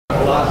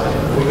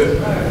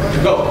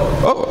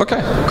Oh,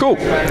 okay, cool.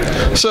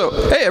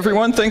 So, hey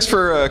everyone, thanks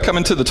for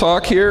coming to the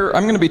talk here.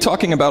 I'm going to be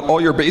talking about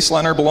All Your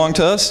Baseliner Belong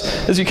to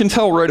Us. As you can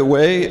tell right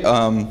away,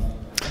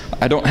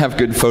 I don't have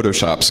good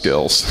Photoshop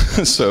skills,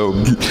 so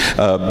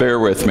bear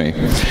with me.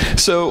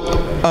 So,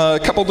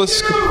 couple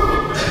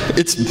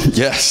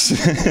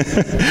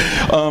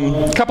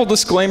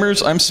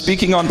disclaimers. I'm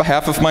speaking on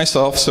behalf of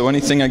myself, so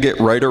anything I get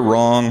right or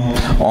wrong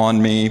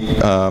on me,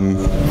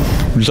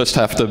 just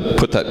have to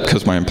put that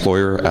because my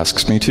employer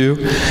asks me to.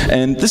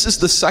 And this is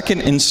the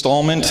second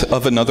installment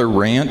of another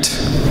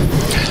rant.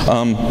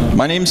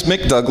 My name's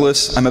Mick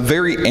Douglas. I'm a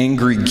very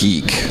angry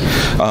geek.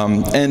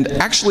 And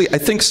actually, I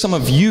think some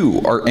of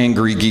you are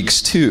angry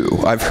geeks too.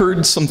 I've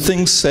heard some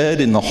things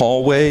said in the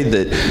hallway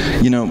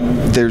that, you know,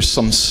 there's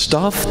some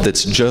stuff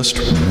that's just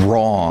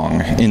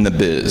wrong in the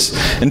biz.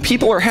 And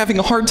people are having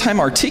a hard time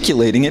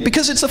articulating it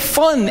because it's a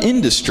fun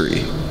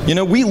industry. You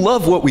know, we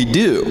love what we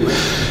do.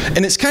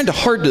 And it's kind of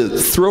hard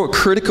to throw a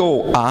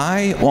critical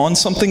eye on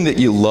something that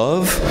you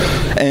love.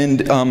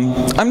 And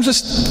I'm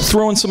just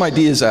throwing some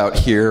ideas out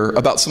here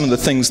about some of the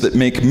things that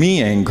make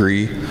me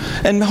angry.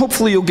 And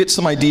hopefully you'll get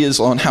some ideas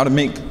on how to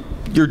make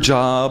your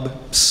job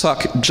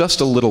suck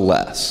just a little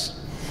less.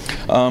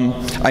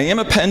 I am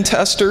a pen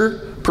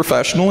tester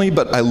professionally,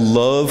 but I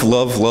love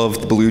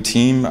the Blue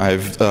team.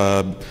 I've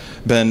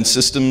been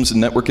systems and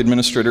network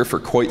administrator for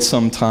quite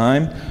some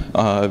time,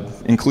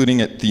 including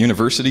at the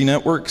university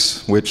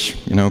networks, which,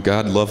 you know,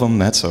 God love them,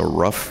 that's a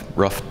rough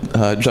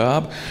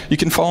job. You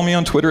can follow me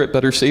on Twitter at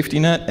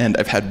BetterSafetyNet, and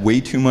I've had way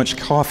too much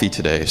coffee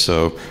today,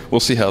 so we'll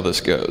see how this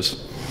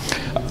goes.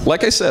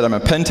 Like I said, I'm a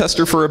pen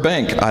tester for a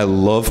bank. I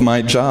love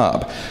my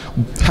job.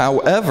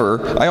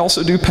 However, I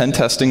also do pen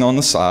testing on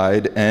the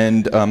side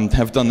and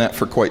have done that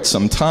for quite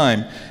some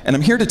time. And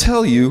I'm here to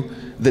tell you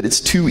that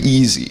it's too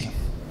easy.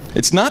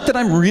 It's not that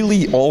I'm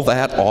really all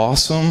that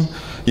awesome.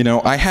 You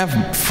know, I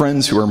have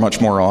friends who are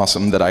much more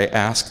awesome that I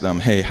ask them,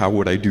 hey, how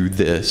would I do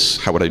this?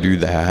 How would I do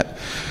that?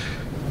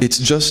 It's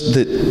just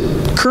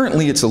that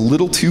currently it's a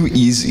little too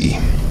easy.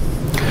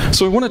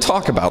 So I want to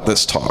talk about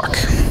this talk.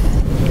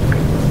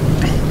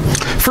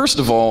 First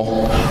of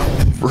all,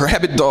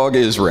 rabid dog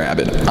is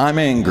rabid. I'm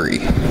angry.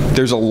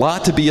 There's a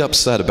lot to be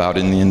upset about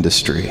in the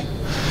industry.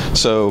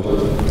 So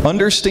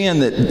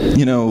understand that,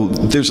 you know,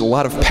 there's a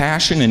lot of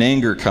passion and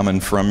anger coming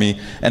from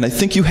me, and I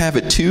think you have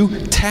it too.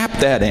 Tap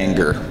that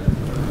anger.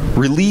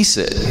 Release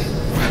it.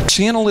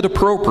 Channel it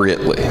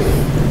appropriately.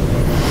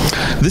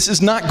 This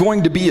is not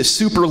going to be a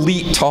super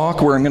elite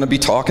talk where I'm going to be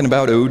talking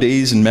about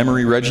O-days and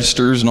memory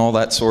registers and all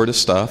that sort of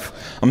stuff.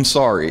 I'm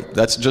sorry,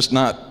 that's just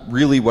not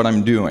really what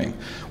I'm doing.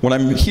 What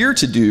I'm here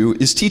to do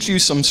is teach you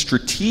some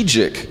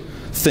strategic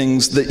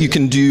things that you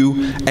can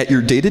do at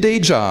your day-to-day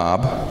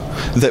job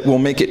that will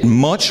make it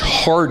much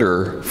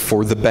harder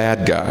for the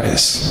bad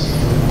guys.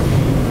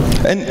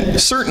 And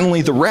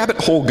certainly the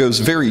rabbit hole goes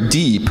very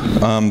deep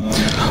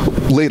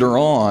later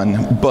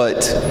on,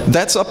 but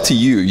that's up to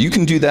you. You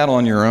can do that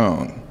on your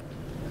own.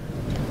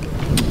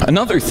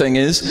 Another thing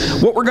is,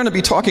 what we're going to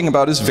be talking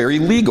about is very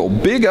legal.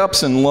 Big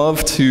ups and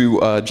love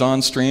to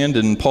John Strand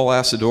and Paul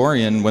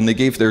Asadorian when they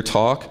gave their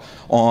talk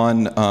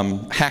on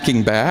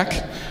hacking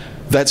back.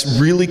 That's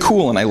really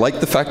cool, and I like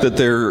the fact that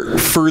they're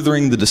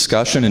furthering the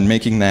discussion and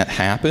making that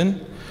happen.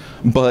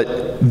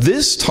 But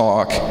this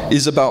talk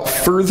is about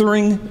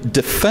furthering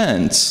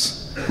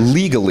defense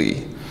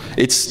legally.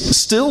 It's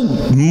still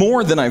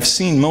more than I've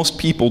seen most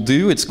people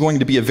do. It's going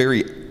to be a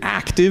very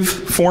active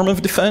form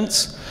of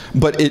defense,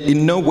 but it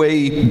in no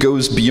way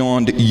goes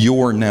beyond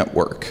your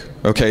network.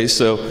 Okay,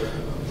 so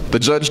the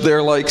judge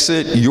there likes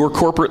it, your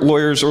corporate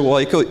lawyers will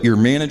like it, your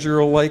manager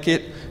will like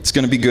it. It's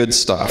going to be good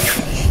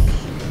stuff.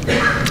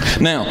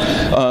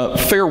 Now,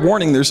 fair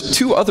warning, there's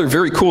two other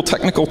very cool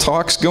technical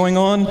talks going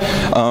on.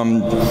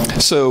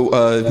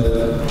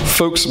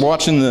 Folks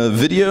watching the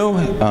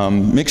video,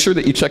 make sure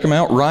that you check them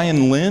out.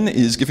 Ryan Lynn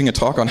is giving a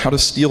talk on how to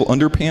steal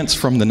underpants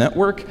from the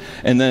network,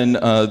 and then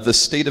the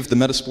State of the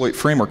Metasploit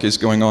Framework is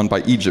going on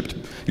by Egypt.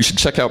 You should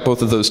check out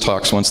both of those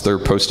talks once they're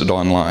posted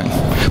online.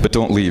 But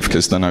don't leave,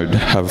 because then I'd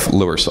have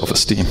lower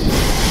self-esteem.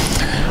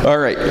 All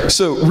right,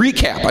 so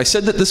recap. I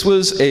said that this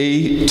was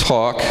a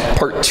talk,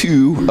 part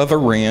 2 of a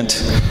rant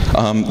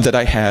that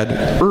I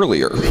had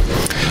earlier.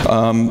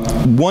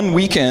 One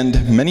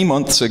weekend, many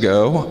months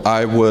ago,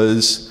 I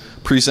was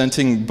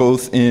presenting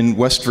both in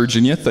West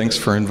Virginia, thanks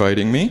for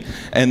inviting me,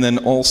 and then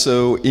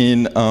also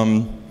in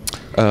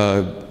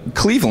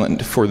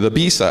Cleveland for the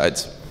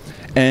B-sides.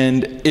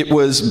 And it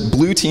was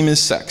Blue Team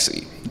is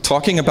Sexy,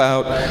 talking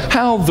about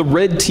how the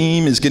red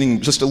team is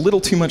getting just a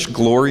little too much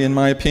glory, in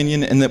my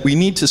opinion, and that we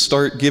need to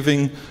start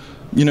giving,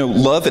 you know,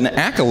 love and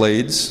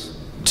accolades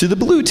to the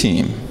blue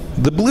team.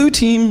 The blue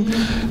team,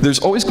 there's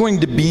always going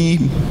to be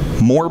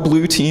more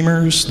blue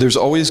teamers. There's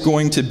always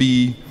going to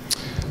be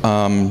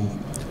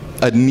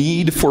a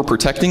need for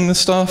protecting this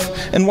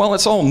stuff. And while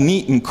it's all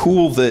neat and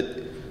cool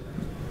that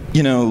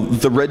you know,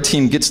 the red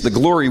team gets the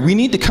glory, we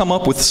need to come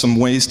up with some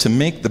ways to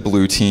make the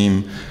blue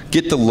team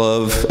get the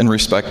love and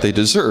respect they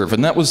deserve.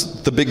 And that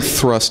was the big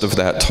thrust of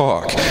that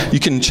talk. You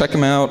can check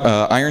them out.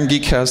 Iron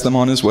Geek has them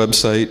on his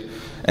website.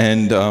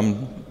 And,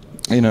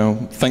 you know,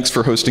 thanks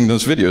for hosting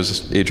those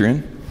videos,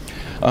 Adrian.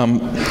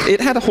 It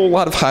had a whole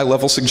lot of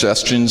high-level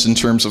suggestions in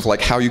terms of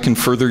like how you can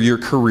further your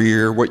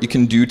career, what you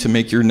can do to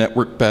make your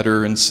network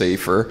better and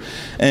safer.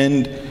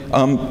 And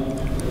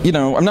you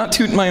know, I'm not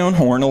tooting my own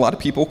horn. A lot of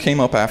people came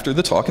up after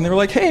the talk and they were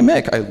like, hey,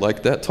 Mick, I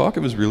liked that talk.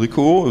 It was really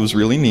cool. It was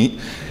really neat.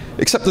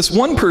 Except this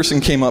one person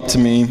came up to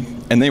me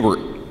and they were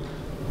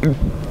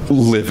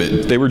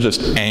livid. They were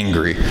just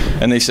angry.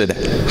 And they said,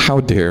 how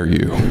dare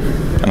you?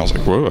 And I was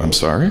like, whoa, I'm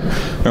sorry.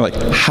 They're like,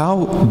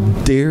 how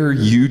dare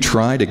you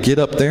try to get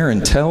up there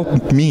and tell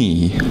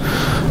me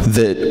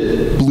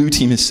that blue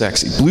team is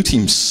sexy? Blue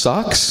team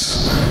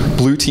sucks.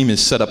 Blue team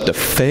is set up to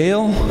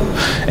fail.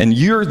 And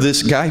you're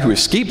this guy who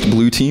escaped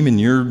blue team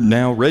and you're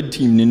now red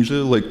team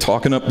ninja, like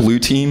talking up blue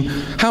team.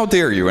 How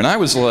dare you? And I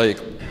was like,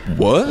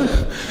 what?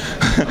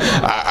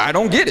 I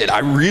don't get it. I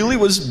really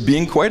was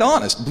being quite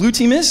honest. Blue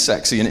team is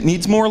sexy and it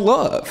needs more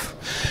love.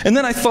 And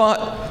then I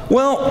thought,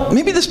 well,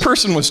 maybe this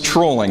person was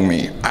trolling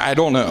me. I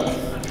don't know.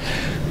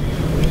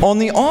 On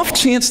the off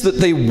chance that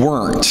they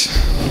weren't,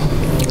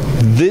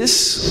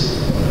 this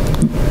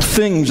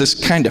thing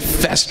just kind of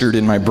festered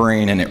in my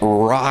brain and it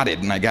rotted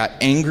and I got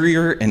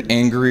angrier and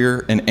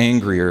angrier and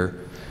angrier.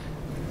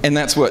 And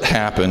that's what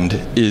happened,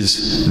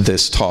 is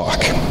this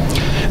talk.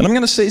 And I'm going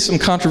to say some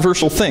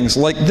controversial things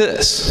like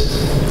this.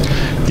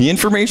 The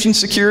information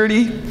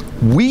security,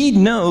 we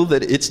know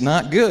that it's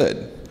not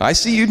good. I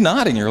see you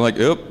nodding. You're like,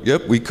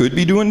 yep, we could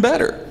be doing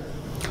better.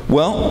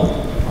 Well,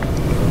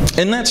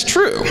 and that's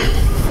true.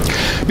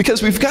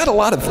 Because we've got a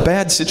lot of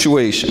bad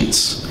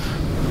situations.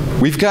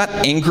 We've got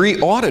angry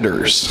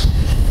auditors.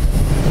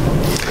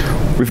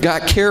 We've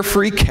got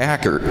carefree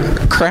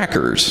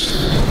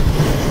crackers.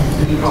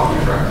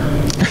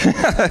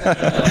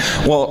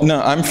 Well,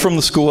 no, I'm from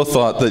the school of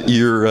thought that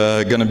you're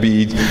going to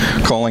be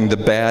calling the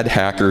bad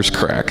hackers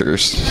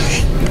crackers.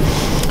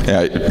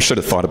 Yeah, I should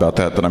have thought about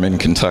that I'm in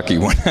Kentucky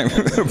when I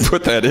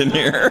put that in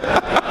here.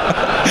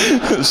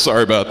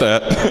 Sorry about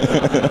that.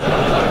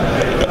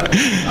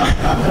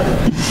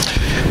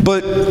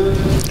 But,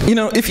 you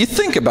know, if you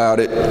think about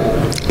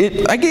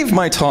it, I gave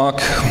my talk,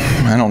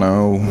 I don't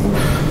know,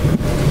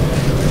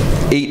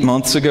 8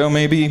 months ago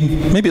maybe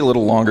a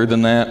little longer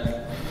than that.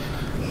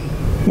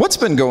 What's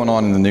been going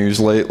on in the news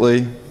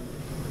lately?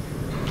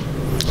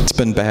 It's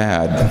been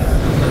bad.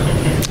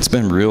 It's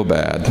been real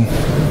bad.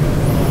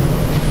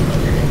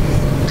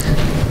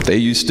 They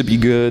used to be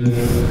good.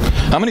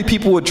 How many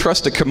people would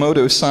trust a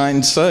Komodo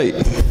signed site?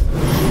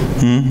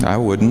 I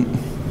wouldn't.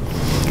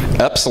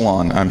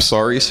 Epsilon, I'm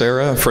sorry,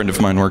 Sarah, a friend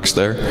of mine works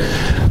there.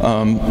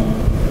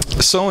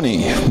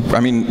 Sony,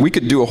 I mean, we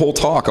could do a whole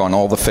talk on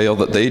all the fail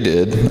that they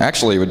did.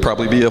 Actually, it would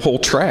probably be a whole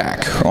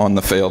track on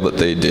the fail that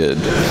they did.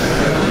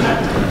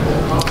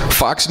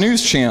 Fox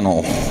News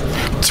Channel,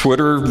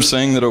 Twitter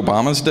saying that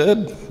Obama's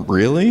dead?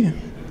 Really?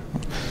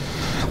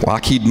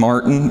 Lockheed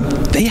Martin,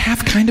 they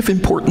have kind of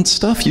important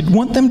stuff. You'd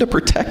want them to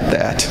protect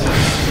that.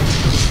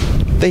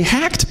 They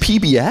hacked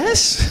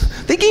PBS?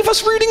 They gave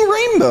us Reading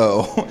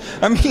Rainbow.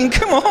 I mean,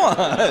 come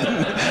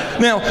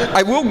on. Now,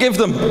 I will give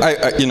them,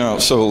 you know,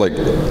 so like,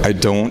 I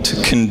don't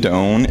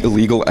condone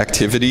illegal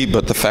activity,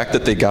 but the fact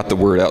that they got the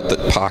word out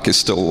that Pac is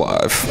still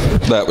alive,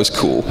 that was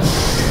cool.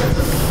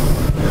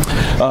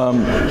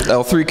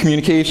 L3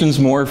 Communications,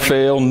 more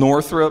fail.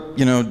 Northrop,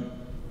 you know,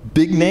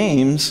 big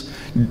names.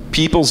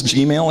 People's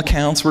Gmail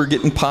accounts were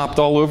getting popped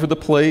all over the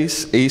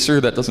place. Acer,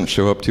 that doesn't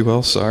show up too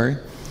well, sorry.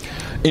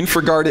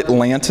 Infraguard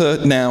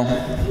Atlanta. Now,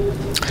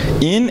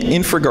 in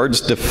Infraguard's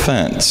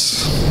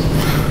defense,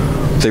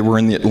 they were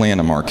in the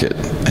Atlanta market.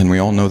 And we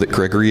all know that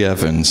Gregory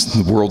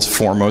Evans, the world's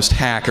foremost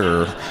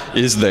hacker,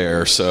 is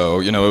there.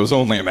 So, you know, it was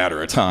only a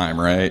matter of time,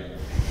 right?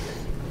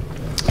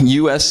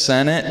 U.S.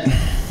 Senate.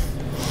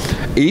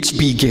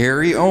 H.B.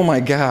 Gary, oh my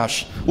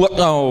gosh. Look,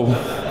 oh,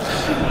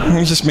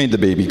 we just made the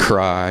baby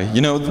cry.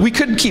 You know, we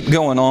could keep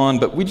going on,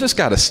 but we just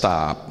got to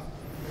stop.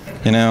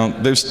 You know,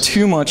 there's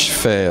too much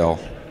fail.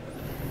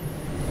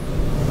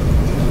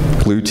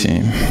 Blue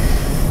team.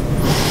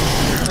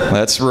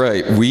 That's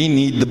right, we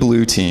need the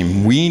blue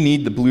team. We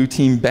need the blue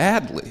team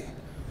badly.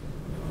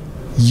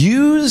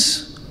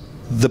 Use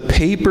the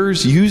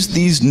papers, use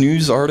these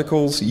news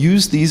articles,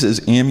 use these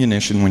as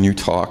ammunition when you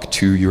talk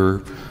to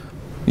your,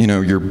 you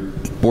know, your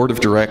board of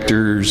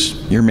directors,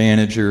 your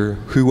manager,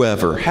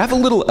 whoever. Have a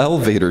little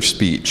elevator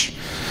speech.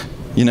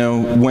 You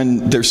know,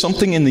 when there's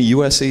something in the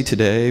USA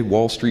Today,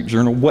 Wall Street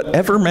Journal,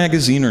 whatever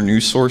magazine or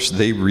news source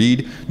they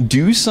read,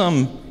 do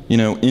some, you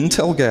know,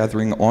 intel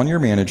gathering on your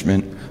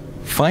management.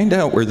 Find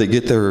out where they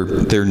get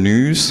their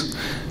news.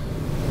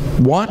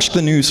 Watch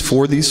the news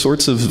for these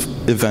sorts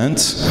of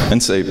events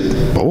and say,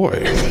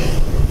 boy,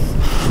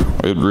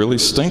 it'd really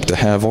stink to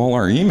have all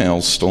our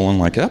emails stolen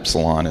like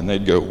Epsilon. And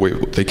they'd go,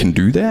 wait, they can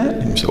do that?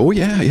 And say, oh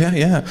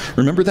yeah.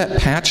 Remember that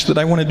patch that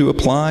I wanted to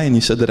apply and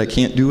you said that I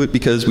can't do it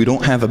because we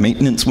don't have a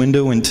maintenance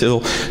window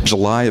until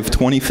July of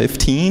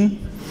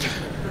 2015?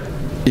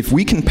 If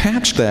we can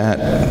patch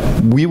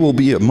that, we will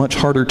be a much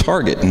harder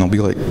target and they'll be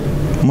like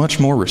much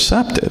more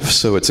receptive.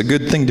 So it's a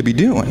good thing to be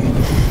doing.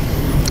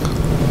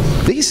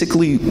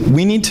 Basically,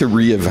 we need to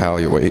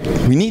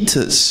reevaluate. We need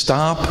to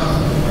stop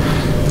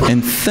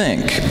and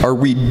think, are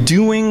we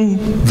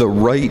doing the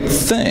right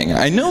thing?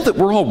 I know that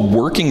we're all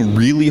working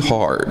really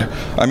hard.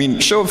 I mean,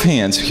 show of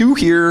hands, who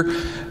here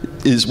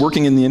is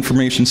working in the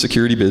information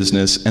security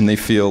business and they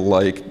feel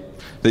like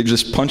they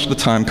just punch the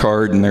time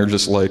card and they're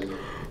just like,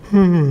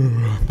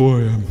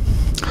 boy, I'm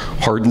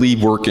hardly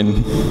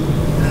working?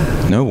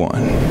 No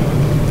one.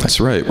 That's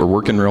right, we're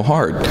working real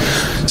hard.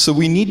 So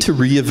we need to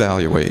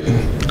reevaluate.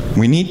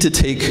 We need to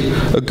take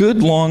a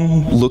good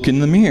long look in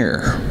the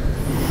mirror.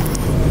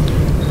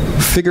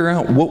 Figure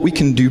out what we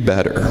can do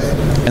better.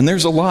 And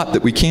there's a lot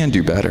that we can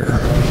do better.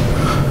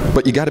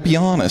 But you gotta be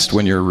honest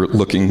when you're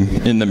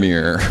looking in the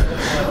mirror.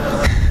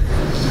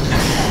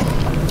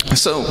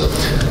 So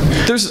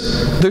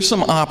there's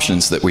some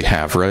options that we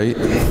have, right?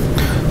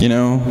 You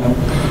know,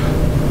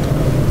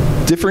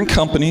 different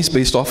companies,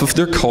 based off of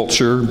their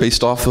culture,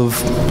 based off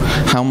of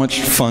how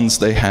much funds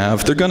they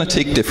have, they're going to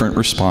take different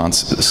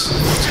responses.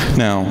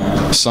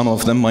 Now, some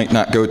of them might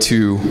not go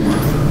to,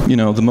 you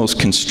know, the most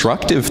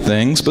constructive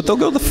things, but they'll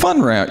go the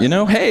fun route, you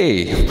know,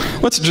 hey,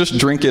 let's just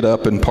drink it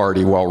up and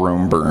party while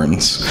Rome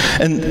burns.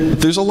 And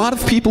there's a lot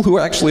of people who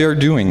actually are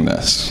doing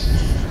this.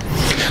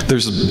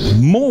 There's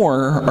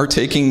more are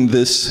taking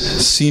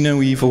this see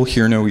no evil,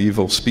 hear no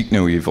evil, speak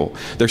no evil.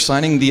 They're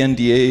signing the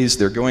NDAs,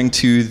 they're going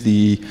to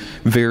the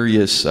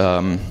various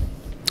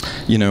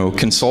you know,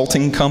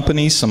 consulting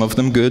companies, some of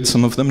them good,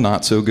 some of them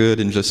not so good,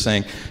 and just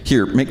saying,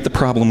 here, make the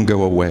problem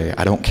go away.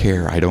 I don't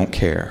care, I don't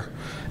care.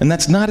 And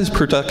that's not as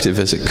productive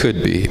as it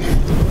could be,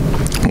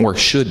 or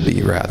should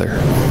be, rather.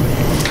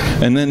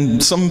 And then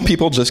some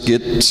people just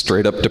get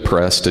straight up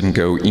depressed and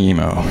go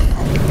emo.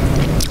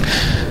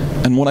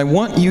 And what I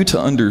want you to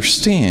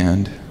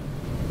understand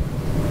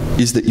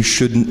is that you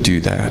shouldn't do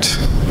that.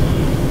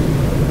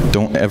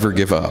 Don't ever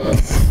give up.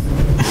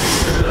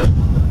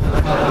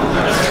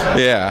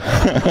 Yeah.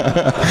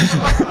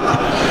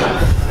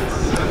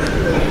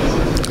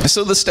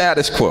 So the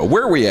status quo,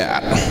 where are we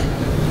at?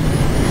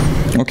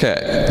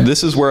 Okay,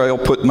 this is where I'll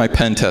put my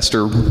pen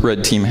tester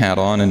red team hat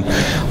on and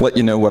let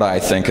you know what I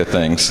think of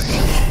things.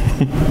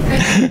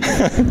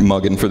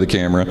 Mugging for the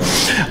camera.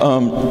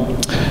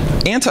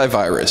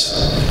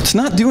 Antivirus, it's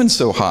not doing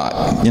so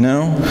hot, you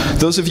know?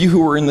 Those of you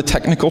who are in the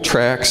technical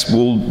tracks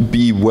will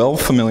be well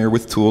familiar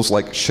with tools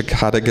like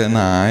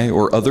Shikataganai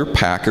or other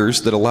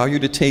packers that allow you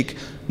to take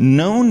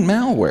known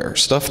malware,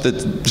 stuff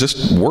that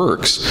just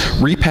works,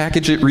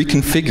 repackage it,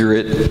 reconfigure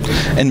it,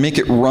 and make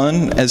it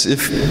run as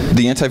if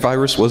the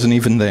antivirus wasn't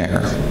even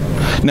there.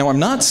 Now, I'm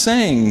not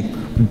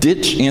saying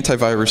ditch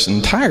antivirus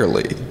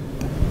entirely.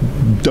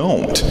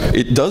 Don't.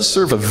 It does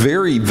serve a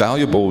very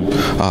valuable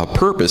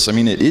purpose. I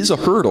mean, it is a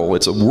hurdle.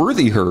 It's a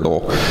worthy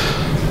hurdle.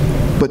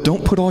 But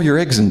don't put all your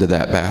eggs into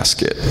that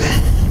basket.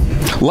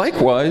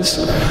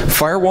 Likewise,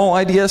 firewall,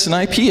 IDS, and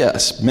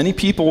IPS. Many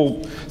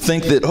people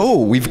think that,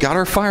 oh, we've got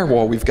our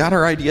firewall, we've got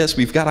our IDS,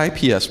 we've got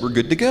IPS, we're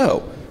good to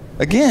go.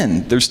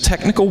 Again, there's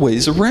technical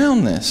ways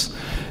around this.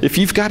 If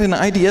you've got an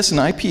IDS and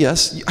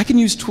IPS, I can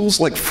use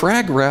tools like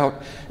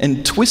FragRoute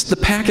and twist the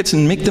packets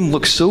and make them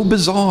look so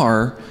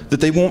bizarre that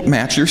they won't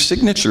match your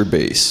signature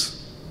base.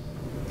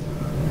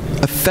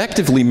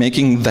 Effectively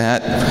making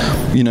that,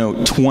 you know,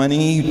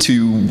 $20,000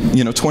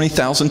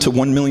 to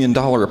 $1 million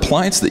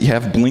appliance that you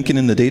have blinking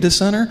in the data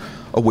center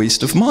a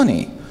waste of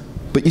money.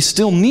 But you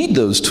still need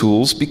those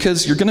tools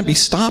because you're going to be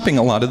stopping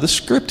a lot of the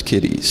script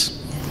kiddies.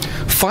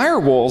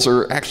 Firewalls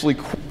are actually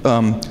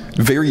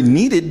very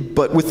needed,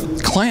 but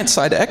with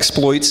client-side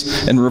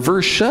exploits and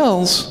reverse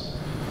shells,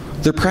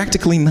 they're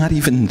practically not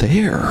even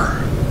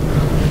there.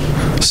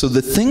 So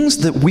the things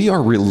that we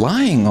are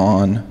relying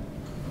on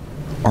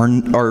are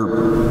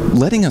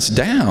letting us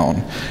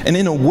down. And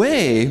in a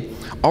way,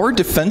 our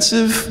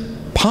defensive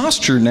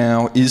posture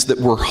now is that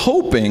we're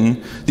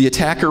hoping the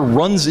attacker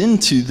runs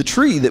into the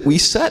tree that we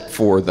set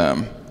for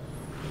them.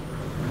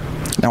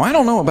 Now, I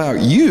don't know about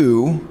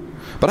you,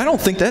 but I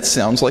don't think that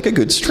sounds like a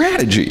good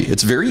strategy.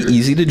 It's very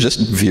easy to just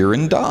veer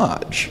and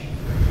dodge.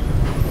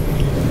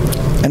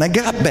 And I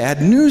got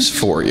bad news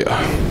for you.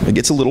 It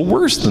gets a little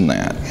worse than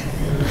that.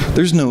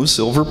 There's no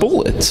silver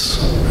bullets.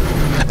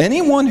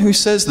 Anyone who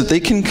says that they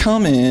can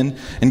come in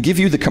and give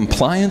you the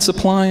compliance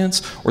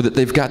appliance, or that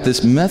they've got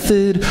this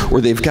method,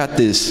 or they've got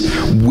this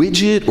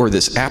widget, or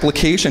this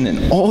application,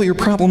 and all your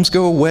problems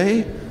go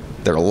away,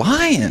 they're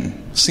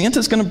lying.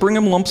 Santa's going to bring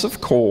them lumps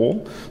of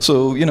coal,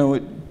 so, you know,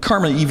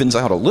 karma evens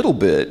out a little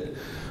bit,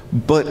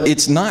 but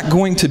it's not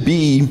going to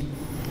be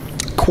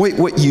quite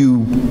what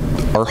you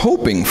are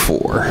hoping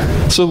for.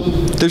 So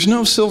there's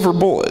no silver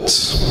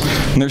bullets.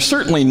 And there's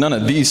certainly none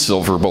of these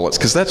silver bullets,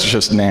 because that's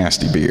just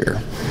nasty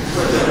beer.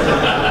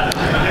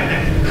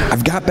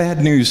 I've got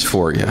bad news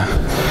for you.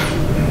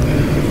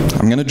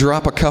 I'm going to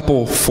drop a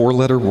couple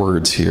four-letter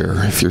words here.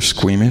 If you're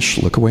squeamish,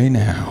 look away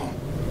now.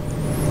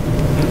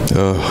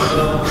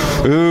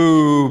 Ugh.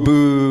 Ooh,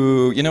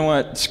 boo. You know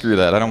what? Screw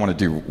that. I don't want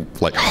to do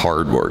like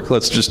hard work.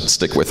 Let's just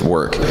stick with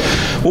work.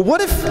 Well,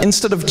 what if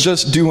instead of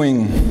just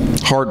doing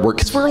hard work,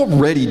 because we're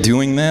already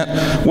doing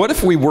that, what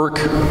if we work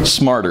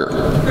smarter?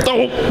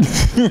 Oh.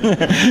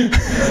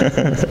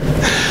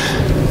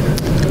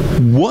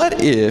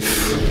 What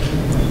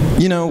if,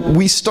 you know,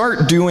 we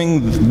start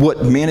doing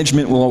what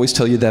management will always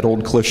tell you, that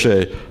old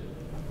cliche,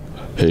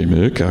 "Hey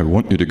Mick, I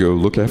want you to go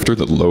look after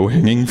the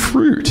low-hanging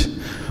fruit."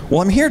 Well,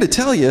 I'm here to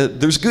tell you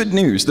there's good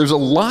news. There's a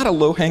lot of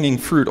low-hanging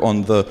fruit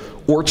on the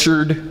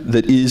orchard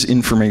that is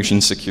information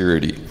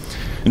security.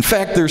 In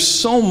fact, there's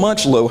so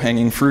much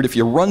low-hanging fruit, if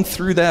you run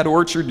through that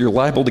orchard, you're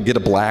liable to get a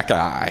black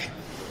eye.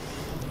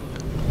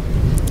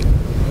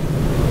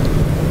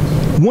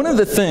 One of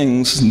the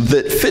things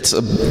that fits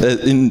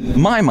in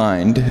my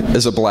mind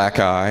as a black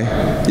eye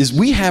is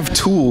we have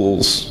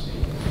tools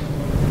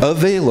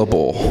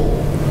available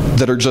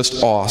that are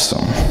just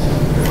awesome.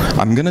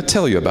 I'm going to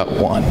tell you about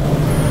one.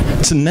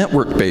 It's a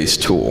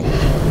network-based tool.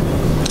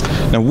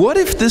 Now, what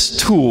if this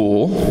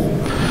tool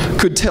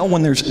could tell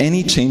when there's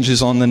any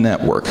changes on the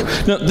network?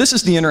 Now, this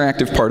is the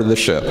interactive part of the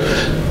show.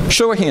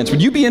 Show of hands,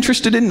 would you be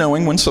interested in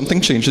knowing when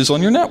something changes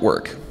on your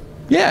network?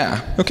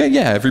 Yeah, okay,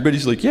 yeah,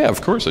 everybody's like, yeah,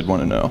 of course I'd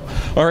want to know.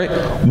 All right,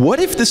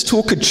 what if this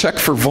tool could check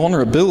for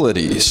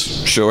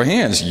vulnerabilities? Show of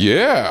hands,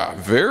 yeah,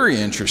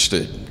 very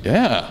interested,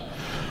 yeah.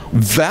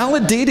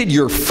 Validated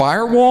your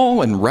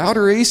firewall and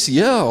router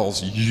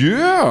ACLs,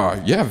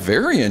 yeah,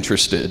 very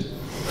interested.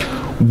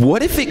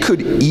 What if it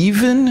could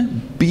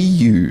even be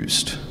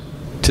used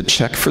to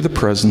check for the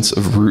presence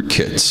of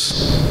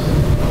rootkits?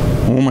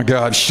 Oh my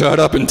God, shut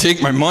up and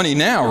take my money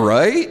now,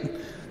 right?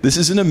 This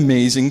is an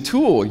amazing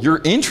tool. You're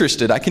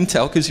interested, I can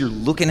tell because you're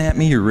looking at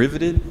me, you're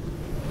riveted.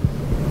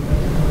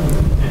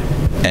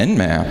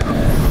 Nmap?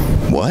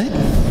 What?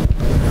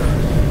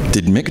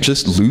 Did Mick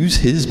just lose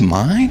his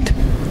mind?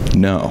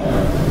 No.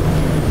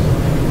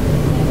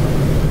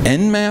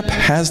 Nmap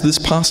has this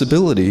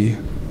possibility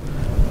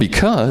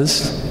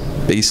because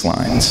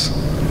baselines.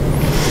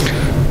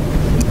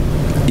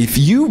 If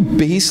you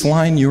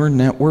baseline your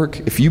network,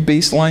 if you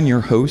baseline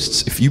your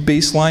hosts, if you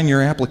baseline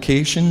your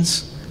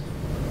applications,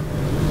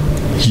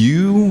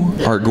 you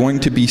are going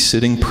to be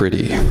sitting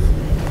pretty.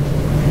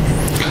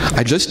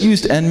 I just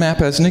used Nmap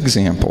as an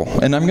example,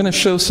 and I'm going to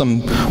show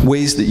some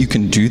ways that you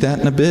can do that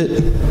in a bit.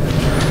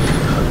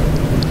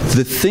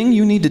 The thing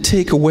you need to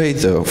take away,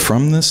 though,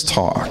 from this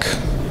talk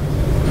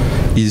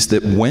is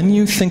that when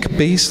you think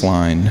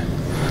baseline,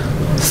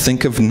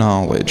 think of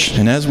knowledge.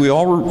 And as we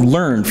all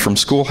learned from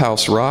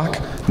Schoolhouse Rock,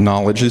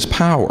 knowledge is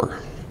power.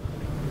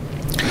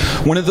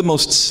 One of the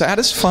most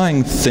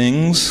satisfying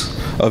things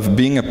of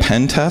being a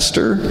pen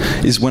tester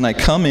is when I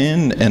come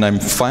in and I'm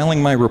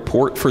filing my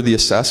report for the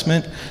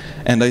assessment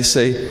and I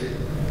say,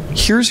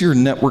 here's your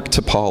network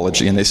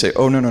topology. And they say,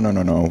 oh,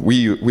 no.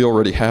 We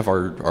already have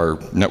our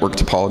network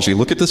topology.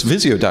 Look at this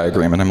Visio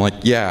diagram. And I'm like,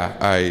 yeah,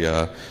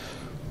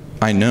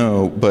 I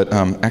know, but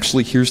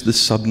actually here's this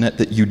subnet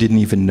that you didn't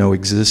even know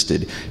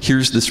existed.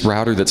 Here's this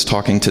router that's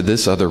talking to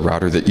this other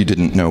router that you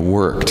didn't know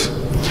worked.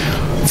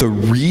 The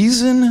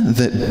reason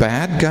that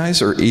bad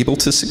guys are able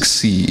to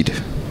succeed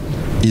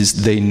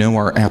is they know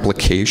our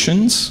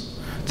applications,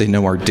 they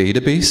know our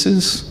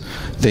databases,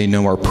 they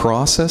know our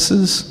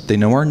processes, they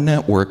know our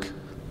network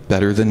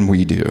better than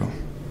we do.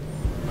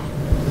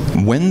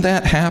 When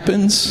that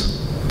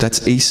happens,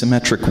 that's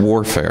asymmetric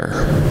warfare.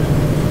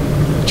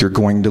 You're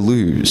going to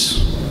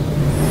lose.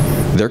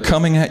 They're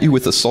coming at you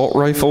with assault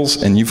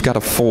rifles and you've got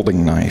a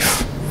folding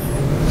knife.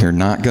 You're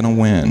not going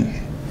to win.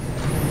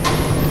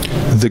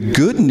 The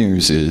good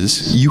news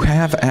is you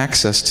have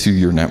access to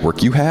your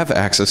network. You have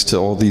access to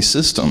all these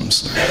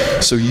systems.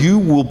 So you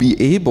will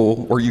be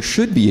able, or you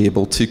should be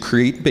able, to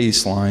create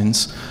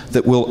baselines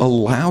that will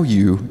allow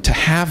you to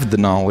have the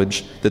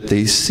knowledge that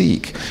they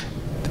seek.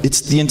 It's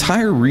the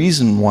entire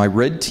reason why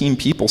red team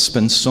people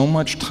spend so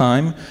much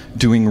time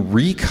doing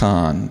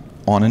recon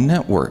on a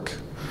network.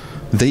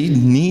 They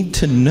need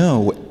to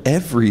know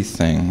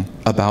everything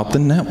about the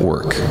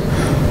network.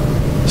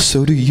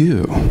 So do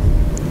you.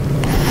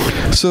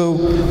 So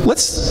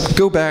let's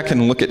go back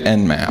and look at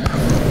Nmap.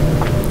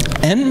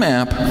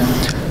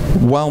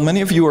 Nmap, while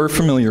many of you are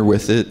familiar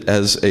with it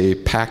as a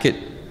packet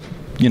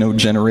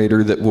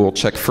generator that will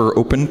check for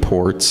open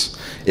ports,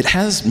 it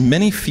has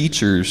many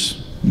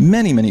features,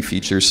 many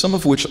features, some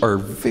of which are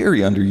very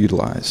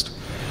underutilized.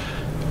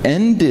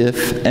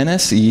 NDiff,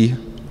 NSE,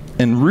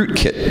 and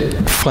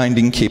rootkit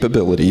finding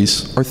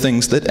capabilities are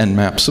things that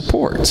Nmap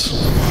supports.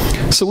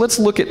 So let's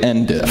look at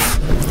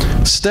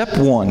NDiff. Step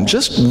one,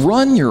 just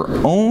run your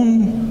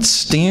own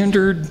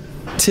standard,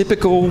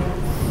 typical,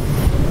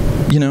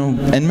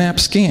 Nmap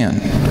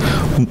scan.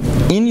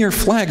 In your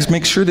flags,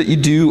 make sure that you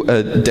do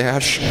a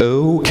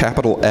 -O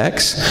capital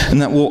X,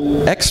 and that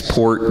will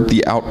export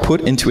the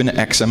output into an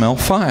XML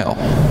file.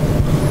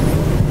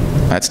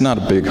 That's not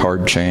a big,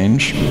 hard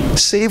change.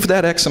 Save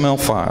that XML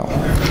file.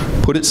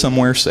 Put it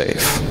somewhere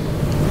safe.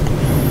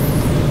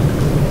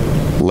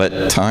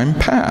 Let time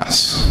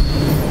pass.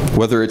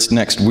 Whether it's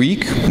next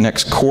week,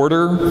 next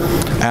quarter,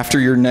 after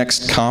your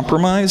next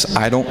compromise,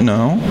 I don't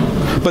know.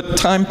 But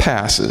time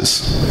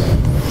passes.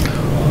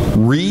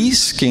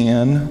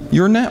 Rescan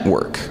your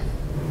network.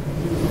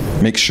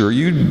 Make sure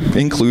you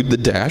include the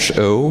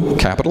 -O,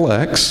 capital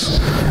X,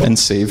 and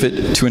save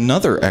it to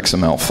another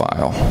XML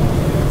file.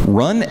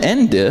 Run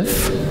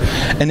ndiff,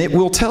 and it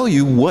will tell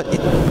you what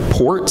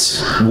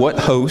ports,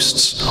 what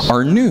hosts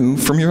are new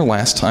from your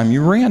last time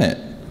you ran it.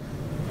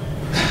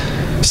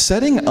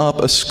 Setting up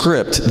a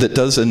script that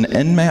does an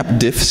nmap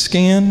diff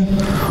scan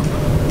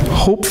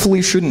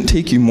hopefully shouldn't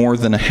take you more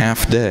than a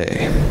half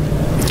day.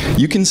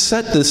 You can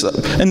set this up,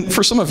 and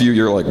for some of you,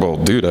 you're like, well,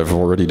 dude, I've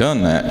already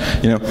done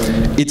that. You know,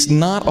 it's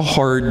not a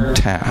hard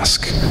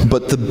task,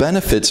 but the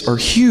benefits are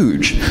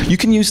huge. You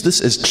can use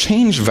this as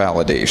change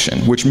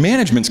validation, which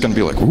management's going to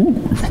be like, ooh,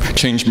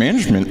 change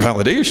management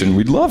validation,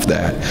 we'd love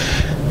that.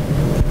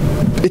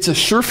 It's a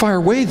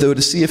surefire way, though,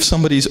 to see if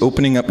somebody's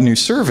opening up new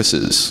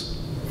services.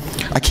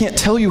 I can't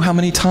tell you how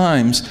many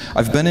times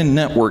I've been in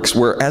networks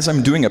where, as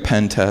I'm doing a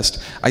pen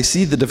test, I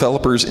see the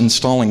developers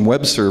installing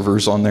web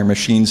servers on their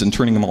machines and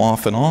turning them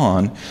off and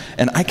on,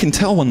 and I can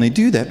tell when they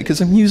do that because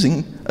I'm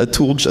using a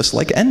tool just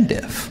like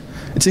ndiff.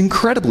 It's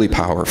incredibly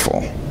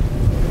powerful.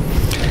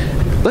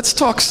 Let's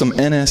talk some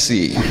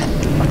NSE.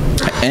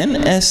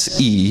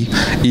 NSE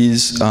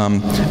is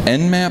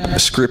Nmap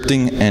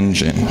Scripting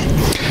Engine.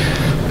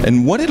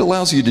 And what it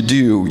allows you to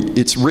do,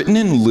 it's written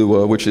in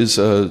Lua, which is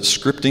a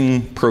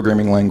scripting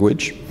programming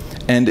language,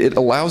 and it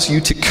allows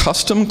you to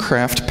custom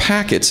craft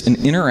packets and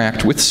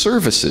interact with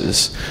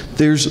services.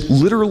 There's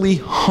literally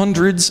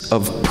hundreds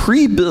of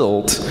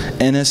pre-built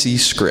NSE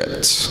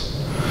scripts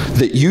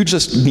that you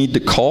just need to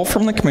call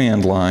from the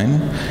command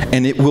line,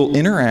 and it will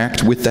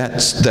interact with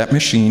that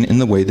machine in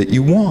the way that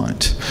you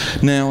want.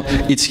 Now,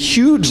 it's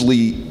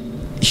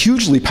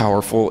hugely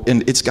powerful,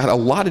 and it's got a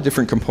lot of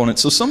different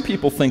components. So some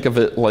people think of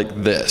it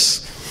like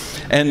this.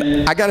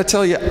 And I got to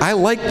tell you, I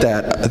like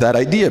that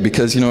idea,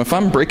 because, you know, if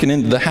I'm breaking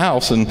into the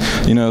house and,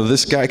 you know,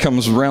 this guy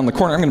comes around the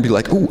corner, I'm going to be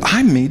like, ooh,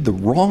 I made the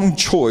wrong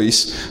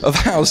choice of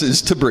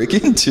houses to break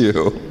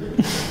into.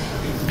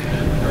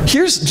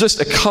 Here's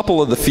just a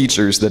couple of the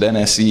features that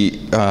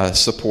NSE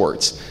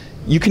supports.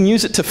 You can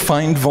use it to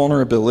find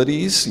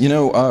vulnerabilities. You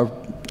know,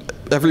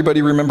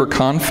 everybody remember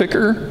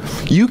Configure?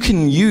 You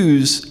can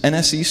use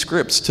NSE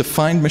scripts to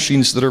find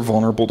machines that are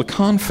vulnerable to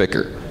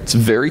Configure. It's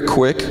very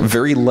quick,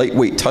 very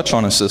lightweight touch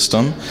on a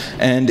system,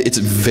 and it's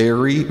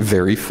very,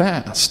 very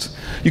fast.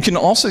 You can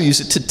also use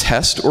it to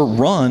test or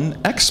run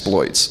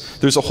exploits.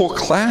 There's a whole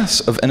class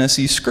of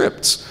NSE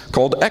scripts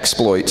called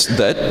exploits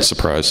that,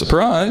 surprise,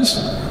 surprise,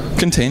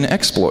 contain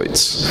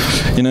exploits.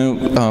 You know,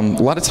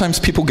 a lot of times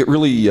people get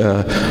really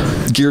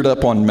geared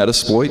up on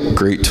Metasploit,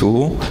 great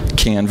tool,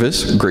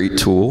 Canvas, great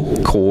tool,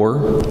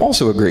 Core,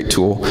 also a great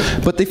tool,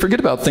 but they forget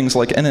about things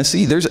like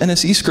NSE. There's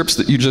NSE scripts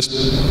that you just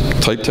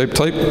type,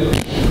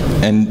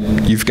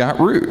 and you've got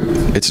root.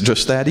 It's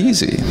just that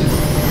easy.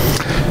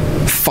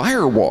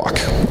 Firewalk.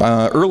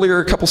 Earlier,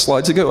 a couple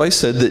slides ago, I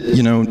said that,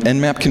 you know,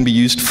 Nmap can be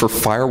used for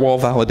firewall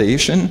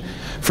validation.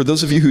 For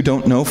those of you who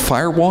don't know,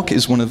 Firewalk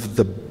is one of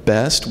the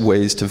best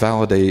ways to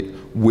validate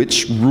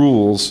which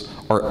rules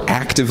are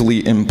actively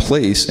in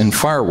place in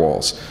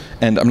firewalls.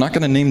 And I'm not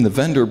going to name the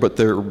vendor, but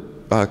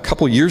a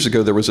couple years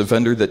ago, there was a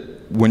vendor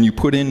that when you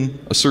put in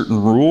a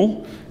certain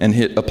rule and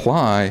hit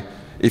apply,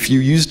 if you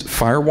used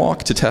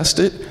Firewalk to test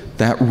it,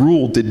 that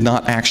rule did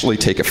not actually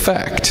take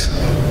effect.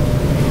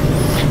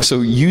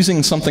 So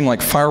using something like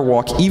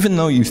Firewalk, even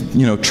though you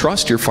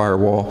trust your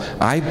firewall,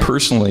 I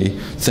personally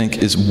think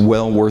is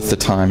well worth the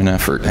time and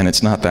effort, and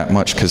it's not that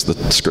much because the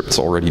script's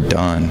already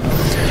done.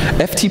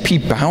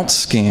 FTP bounce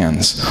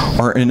scans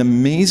are an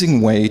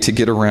amazing way to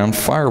get around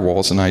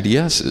firewalls and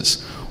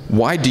IDSs.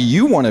 Why do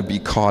you want to be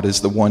caught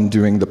as the one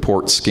doing the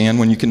port scan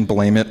when you can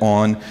blame it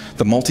on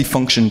the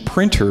multifunction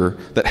printer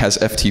that has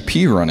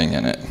FTP running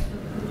in it?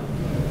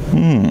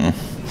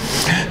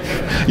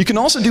 You can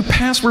also do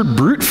password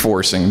brute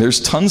forcing.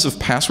 There's tons of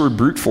password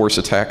brute force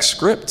attack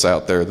scripts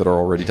out there that are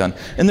already done.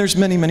 And there's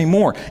many, many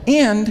more.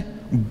 And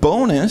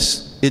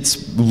bonus,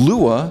 it's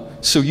Lua,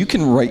 so you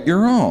can write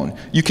your own.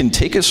 You can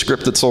take a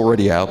script that's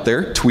already out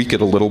there, tweak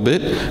it a little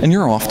bit, and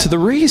you're off to the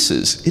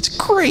races. It's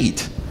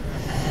great.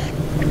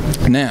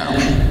 Now,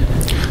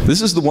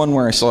 this is the one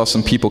where I saw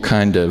some people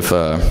kind of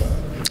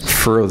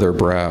furrow their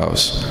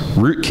brows.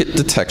 Rootkit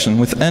detection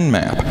with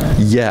Nmap.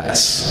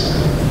 Yes.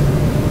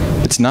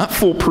 It's not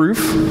foolproof,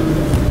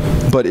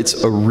 but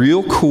it's a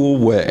real cool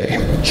way.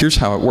 Here's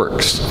how it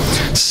works.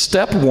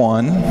 Step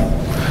one,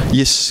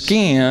 you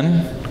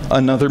scan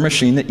another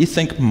machine that you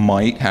think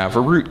might have a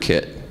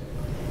rootkit.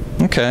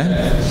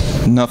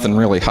 Okay, nothing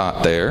really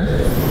hot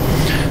there.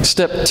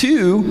 Step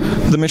two,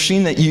 the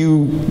machine that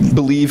you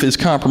believe is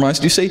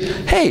compromised, you say,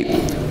 hey,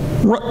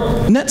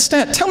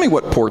 netstat, tell me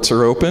what ports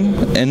are open,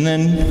 and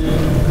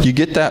then you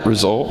get that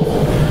result,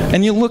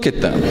 and you look at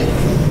them.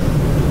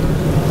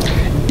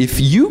 if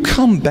you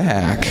come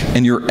back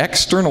and your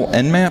external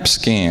Nmap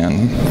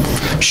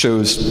scan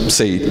shows,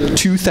 say,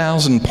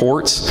 2,000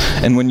 ports,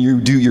 and when you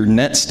do your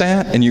net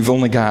stat and you've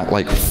only got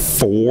like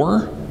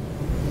 4,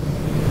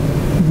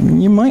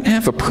 you might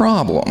have a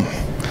problem.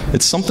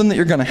 It's something that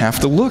you're going to have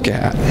to look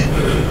at.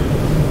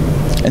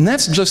 And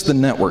that's just the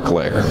network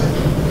layer.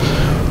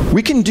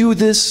 We can do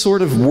this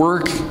sort of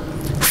work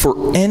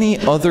for any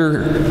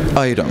other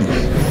item.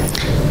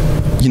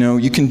 You know,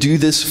 you can do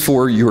this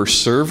for your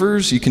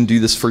servers, you can do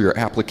this for your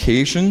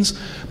applications,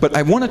 but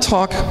I want to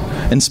talk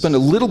and spend a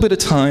little bit of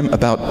time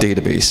about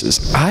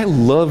databases. I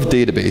love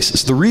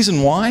databases. The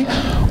reason why,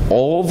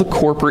 all the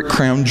corporate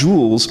crown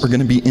jewels are going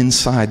to be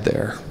inside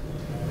there.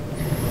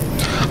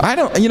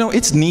 You know,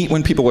 it's neat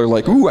when people are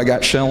like, ooh, I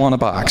got shell on a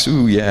box.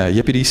 Ooh, yeah,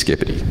 yippity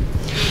skippity.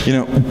 You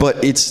know,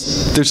 but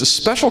there's a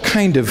special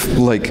kind of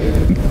like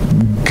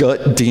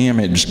gut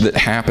damage that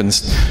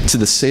happens to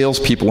the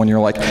salespeople when you're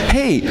like,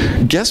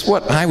 hey, guess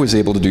what I was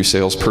able to do,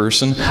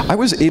 salesperson? I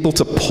was able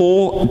to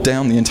pull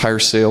down the entire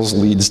sales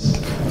leads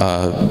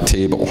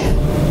table.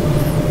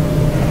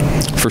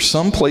 For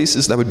some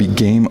places, that would be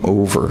game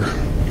over.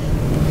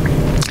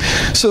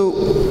 So,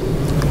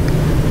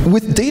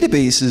 with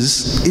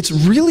databases, it's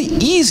really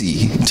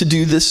easy to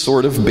do this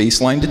sort of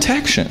baseline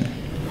detection.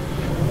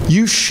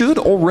 You should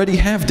already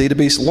have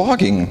database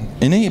logging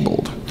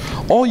enabled.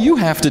 All you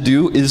have to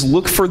do is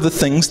look for the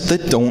things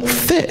that don't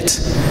fit.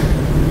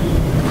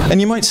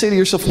 And you might say to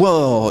yourself,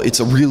 well, it's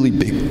a really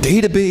big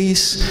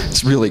database,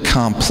 it's really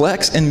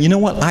complex, and you know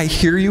what, I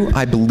hear you,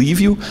 I believe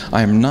you,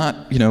 I am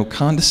not, you know,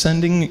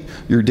 condescending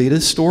your data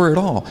store at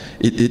all.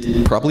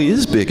 It probably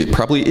is big, it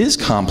probably is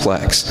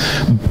complex,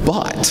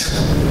 but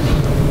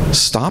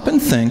stop and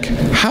think,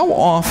 how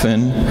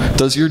often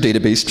does your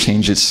database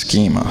change its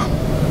schema?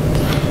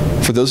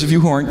 For those of you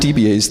who aren't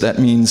DBAs, that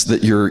means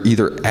that you're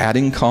either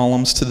adding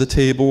columns to the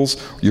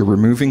tables, you're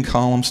removing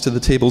columns to the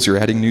tables, you're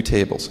adding new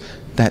tables.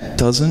 That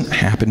doesn't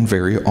happen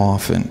very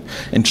often.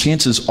 And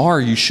chances are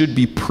you should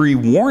be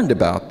pre-warned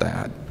about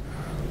that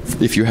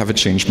if you have a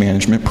change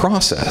management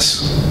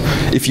process.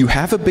 If you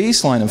have a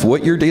baseline of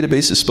what your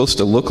database is supposed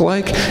to look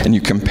like, and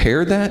you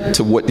compare that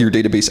to what your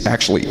database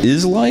actually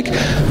is like,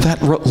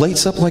 that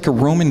lights up like a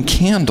Roman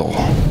candle.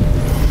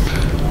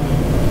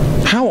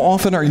 How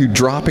often are you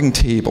dropping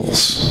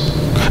tables?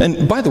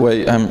 And by the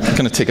way, I'm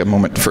going to take a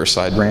moment for a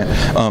side rant.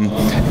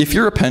 If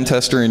you're a pen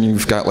tester and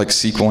you've got like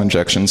SQL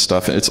injection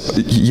stuff,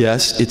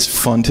 yes, it's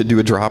fun to do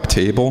a drop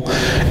table.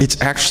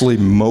 It's actually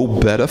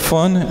better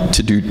fun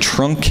to do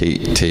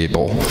truncate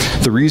table.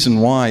 The reason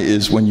why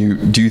is when you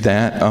do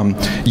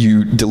that,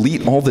 you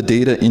delete all the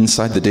data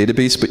inside the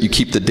database, but you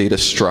keep the data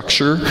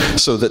structure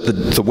so that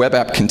the web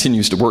app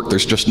continues to work.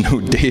 There's just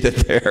no data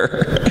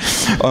there.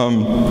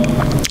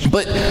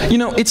 But, you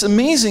know, it's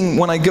amazing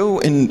when I go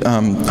and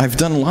I've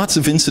done lots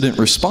of incident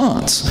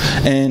response,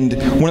 and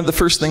one of the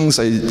first things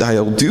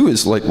I'll do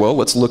is like, well,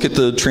 let's look at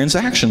the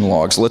transaction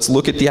logs, let's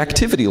look at the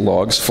activity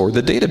logs for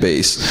the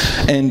database,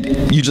 and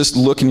you just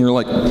look and you're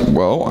like,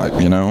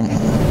 well, you know,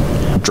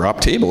 drop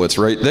table, it's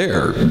right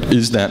there.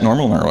 Is that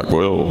normal? And they're like,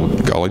 well,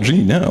 golly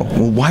gee, no.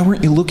 Well, why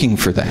weren't you looking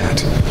for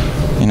that?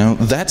 You know,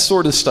 that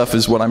sort of stuff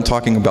is what I'm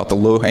talking about, the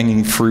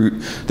low-hanging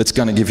fruit that's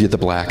going to give you the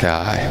black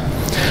eye.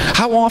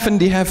 How often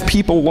do you have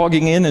people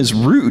logging in as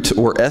root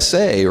or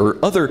SA or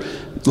other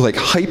like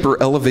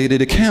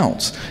hyper-elevated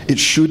accounts? It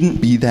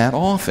shouldn't be that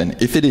often.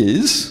 If it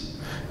is,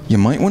 you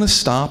might want to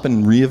stop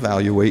and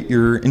reevaluate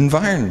your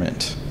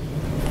environment.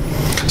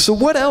 So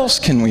what else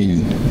can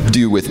we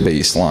do with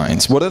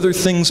baselines? What other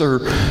things are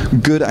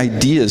good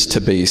ideas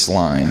to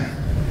baseline?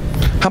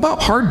 How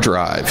about hard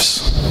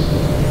drives?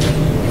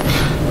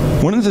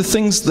 One of the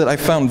things that I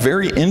found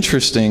very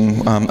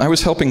interesting, I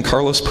was helping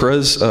Carlos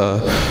Perez,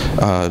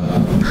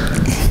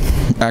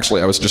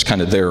 actually I was just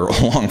kind of there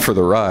along for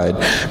the ride,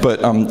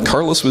 but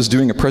Carlos was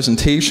doing a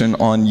presentation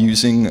on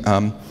using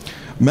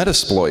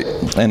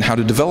Metasploit and how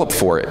to develop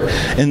for it.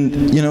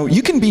 And you know,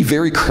 you can be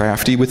very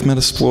crafty with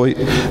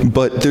Metasploit,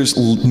 but there's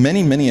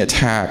many, many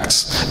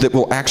attacks that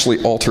will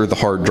actually alter the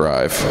hard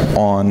drive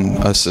on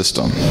a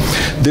system.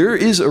 There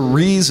is a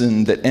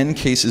reason that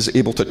Ncase is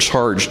able to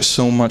charge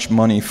so much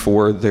money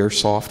for their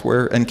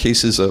software.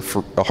 Ncase is a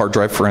hard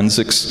drive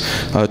forensics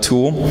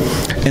tool.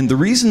 And the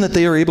reason that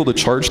they are able to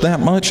charge that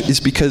much is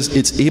because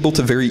it's able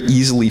to very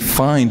easily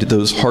find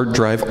those hard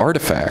drive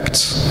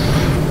artifacts.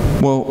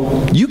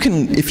 Well, you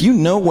can, if you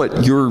know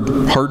what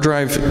your hard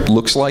drive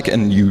looks like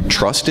and you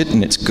trust it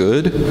and it's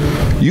good,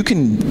 you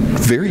can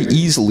very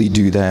easily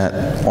do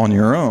that on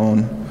your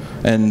own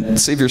and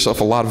save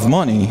yourself a lot of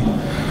money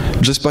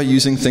just by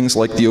using things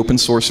like the open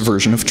source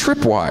version of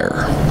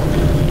Tripwire.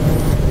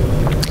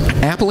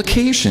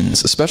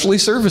 Applications, especially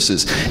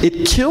services.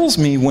 It kills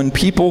me when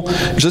people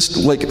just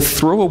like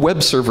throw a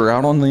web server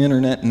out on the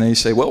internet and they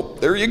say, well,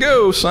 there you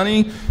go,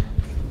 Sonny.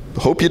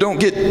 Hope you don't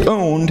get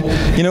owned.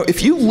 You know,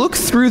 if you look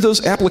through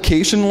those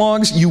application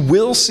logs, you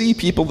will see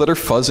people that are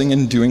fuzzing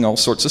and doing all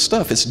sorts of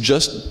stuff. It's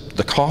just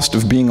the cost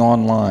of being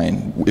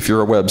online if you're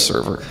a web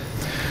server.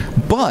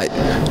 But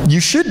you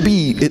should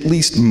be at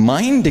least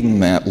minding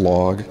that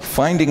log,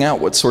 finding out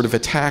what sort of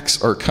attacks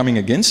are coming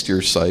against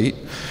your site.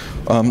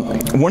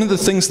 One of the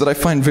things that I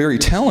find very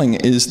telling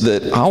is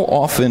that I'll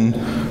often,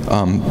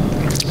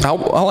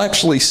 I'll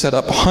actually set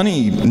up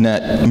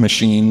honeynet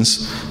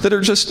machines that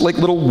are just like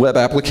little web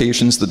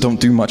applications that don't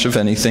do much of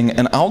anything,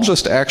 and I'll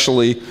just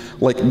actually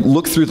like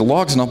look through the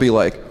logs and I'll be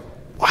like,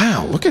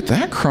 wow, look at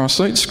that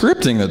cross-site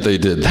scripting that they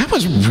did. That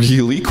was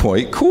really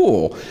quite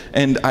cool.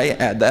 And I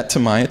add that to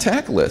my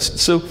attack list.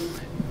 So,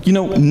 you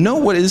know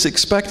what is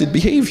expected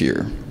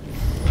behavior.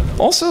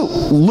 Also,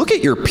 look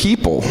at your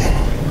people.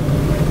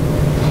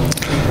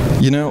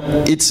 You know,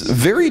 it's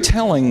very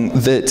telling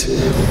that,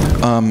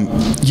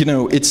 you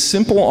know, it's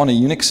simple on a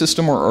Unix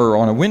system or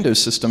on a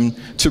Windows system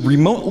to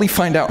remotely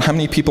find out how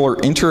many people are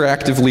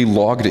interactively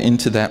logged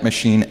into that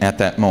machine at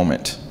that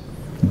moment.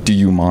 Do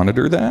you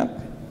monitor that?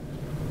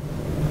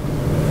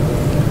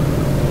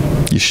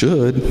 You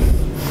should.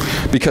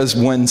 Because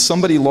when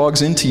somebody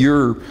logs into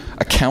your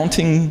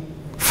accounting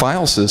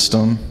file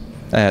system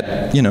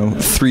at, you know,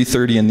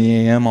 3:30 in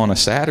the a.m. on a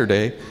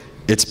Saturday,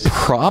 it's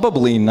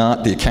probably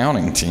not the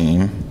accounting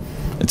team.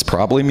 It's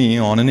probably me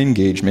on an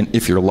engagement,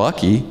 if you're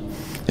lucky.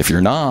 If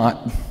you're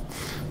not,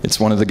 it's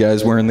one of the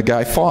guys wearing the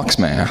Guy Fawkes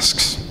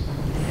masks.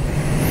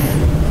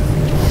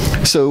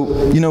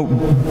 So, you know,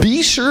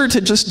 be sure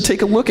to just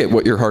take a look at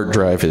what your hard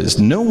drive is.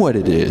 Know what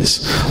it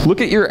is.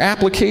 Look at your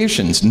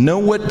applications. Know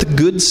what the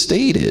good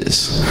state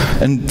is.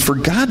 And for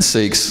God's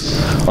sakes,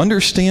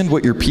 understand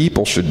what your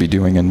people should be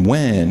doing and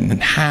when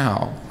and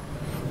how.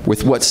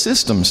 With what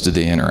systems do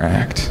they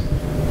interact?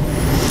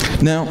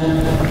 Now,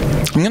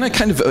 I'm going to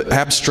kind of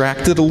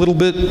abstract it a little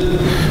bit.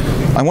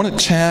 I want to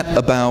chat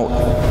about,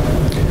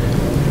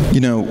 you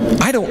know,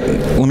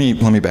 let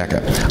me back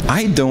up.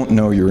 I don't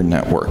know your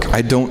network.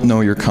 I don't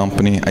know your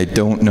company. I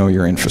don't know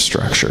your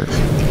infrastructure.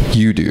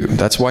 You do.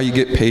 That's why you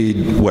get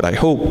paid what I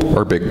hope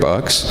are big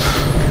bucks.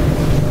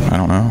 I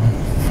don't know.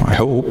 I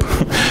hope.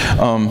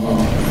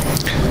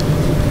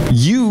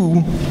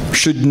 You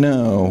should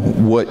know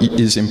what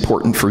is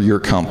important for your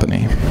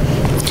company.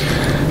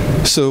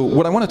 So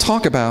what I want to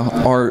talk about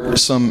are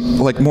some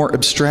like more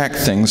abstract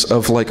things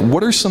of like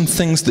what are some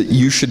things that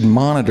you should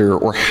monitor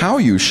or how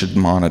you should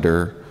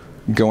monitor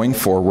going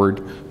forward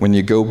when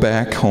you go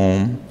back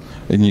home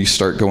and you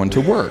start going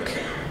to work.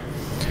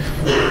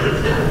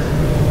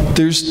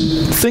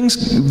 There's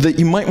things that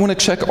you might want to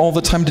check all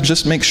the time to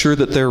just make sure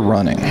that they're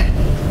running.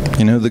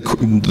 You know,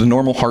 the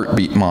normal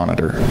heartbeat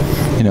monitor.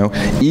 You know,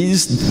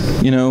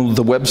 is, you know,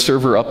 the web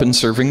server up and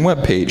serving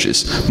web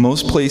pages?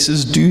 Most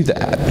places do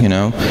that, you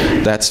know.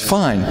 That's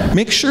fine.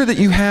 Make sure that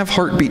you have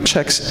heartbeat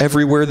checks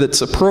everywhere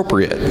that's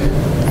appropriate.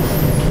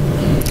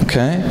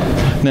 Okay?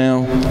 Now,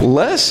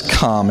 less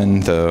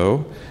common,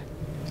 though,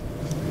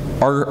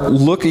 are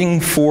looking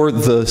for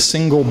the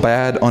single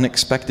bad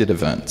unexpected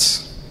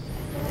events.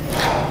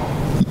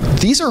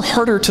 These are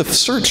harder to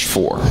search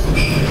for.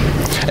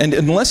 And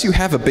unless you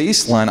have a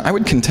baseline, I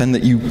would contend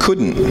that you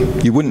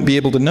wouldn't be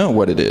able to know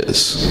what it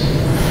is.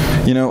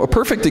 You know, a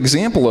perfect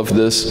example of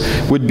this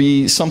would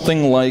be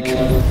something like,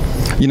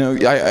 you know,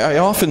 I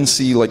often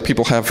see like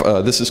people have,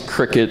 this is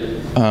Cricket,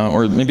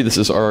 or maybe this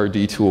is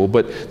RRD tool,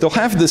 but they'll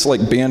have this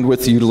like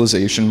bandwidth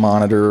utilization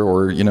monitor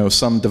or, you know,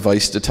 some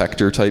device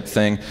detector type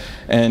thing,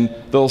 and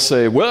they'll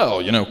say,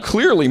 well, you know,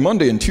 clearly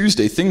Monday and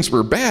Tuesday things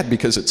were bad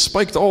because it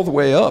spiked all the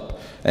way up,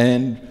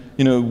 and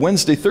you know,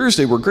 Wednesday,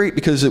 Thursday were great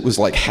because it was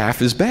like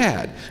half as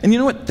bad. And you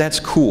know what? That's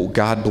cool.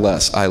 God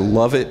bless. I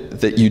love it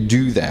that you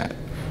do that.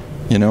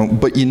 You know,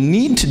 but you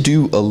need to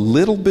do a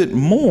little bit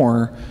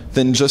more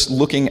than just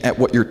looking at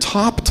what your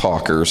top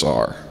talkers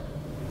are.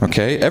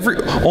 Okay?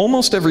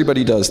 Almost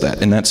everybody does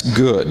that, and that's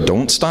good.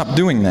 Don't stop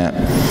doing that.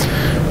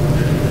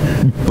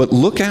 But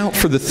look out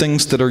for the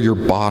things that are your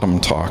bottom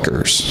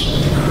talkers.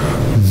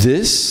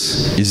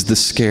 This is the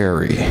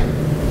scary.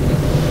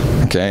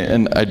 Okay,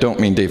 and I don't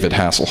mean David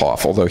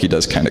Hasselhoff, although he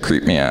does kind of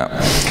creep me out.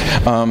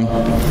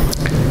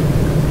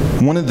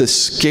 One of the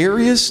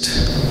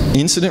scariest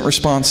incident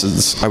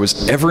responses I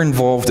was ever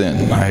involved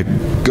in, I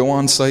go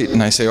on site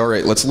and I say, all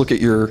right, let's look at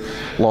your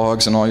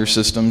logs and all your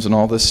systems and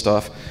all this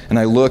stuff, and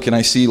I look and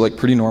I see like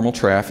pretty normal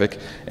traffic,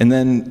 and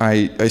then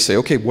I say,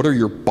 okay, what are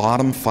your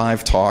bottom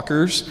 5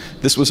 talkers?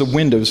 This was a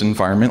Windows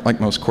environment, like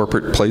most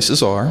corporate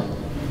places are,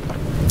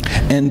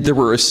 and there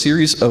were a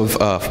series of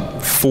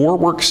 4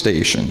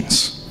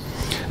 workstations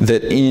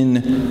that in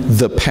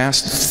the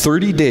past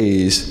 30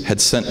 days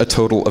had sent a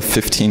total of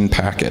 15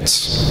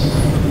 packets.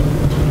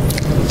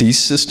 These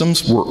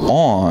systems were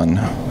on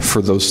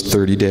for those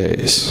 30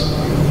 days.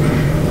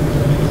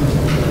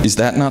 Is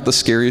that not the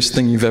scariest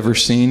thing you've ever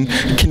seen?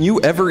 Can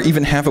you ever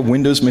even have a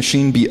Windows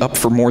machine be up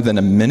for more than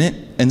a minute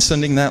and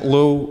sending that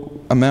low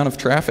amount of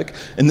traffic?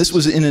 And this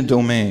was in a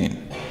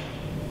domain.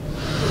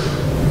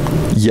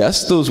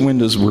 Yes, those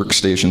Windows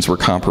workstations were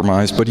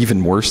compromised, but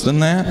even worse than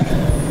that,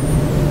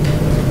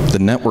 the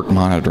network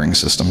monitoring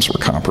systems were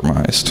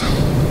compromised.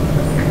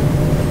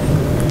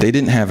 They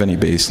didn't have any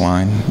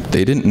baseline.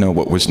 They didn't know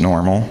what was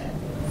normal.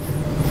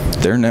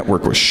 Their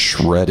network was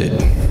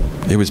shredded.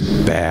 It was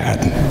bad.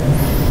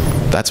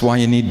 That's why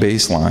you need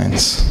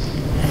baselines.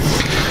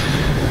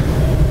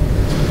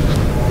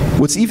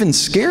 What's even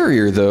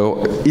scarier,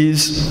 though,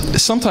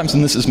 is sometimes,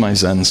 and this is my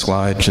Zen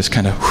slide, just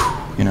kind of,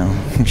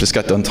 just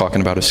got done talking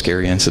about a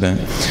scary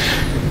incident.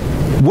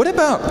 What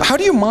about, how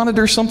do you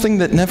monitor something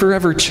that never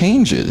ever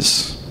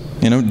changes?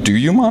 Do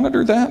you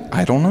monitor that?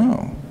 I don't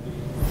know.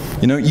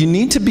 You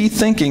need to be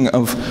thinking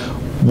of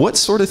what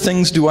sort of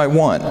things do I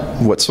want?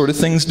 What sort of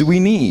things do we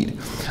need?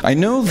 I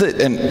know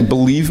that, and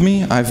believe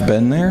me, I've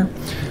been there.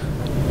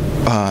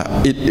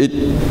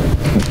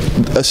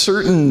 A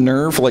certain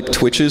nerve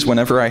twitches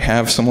whenever I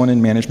have someone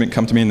in management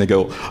come to me and they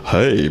go,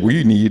 hey,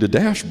 we need a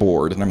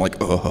dashboard. And I'm like,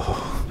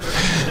 oh.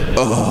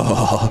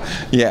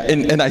 Yeah,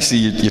 and I see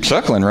you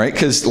chuckling, right?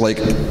 Because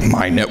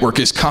my network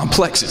is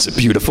complex. It's a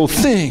beautiful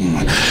thing.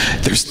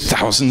 There's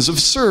thousands of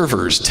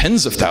servers,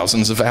 tens of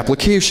thousands of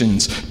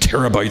applications,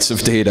 terabytes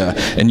of data,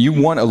 and you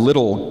want a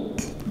little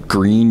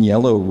green,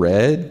 yellow,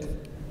 red?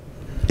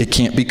 It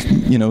can't be,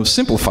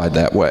 simplified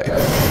that way.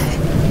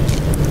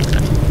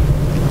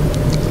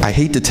 I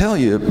hate to tell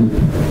you,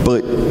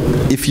 but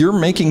if you're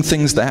making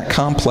things that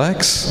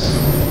complex,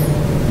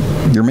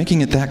 you're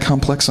making it that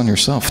complex on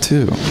yourself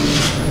too.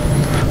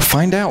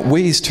 Find out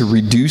ways to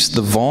reduce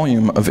the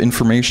volume of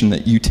information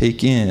that you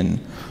take in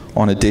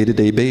on a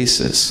day-to-day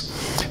basis.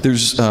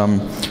 There's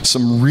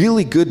some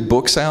really good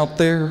books out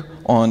there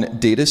on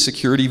data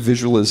security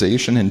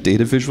visualization and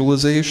data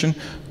visualization.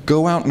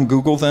 Go out and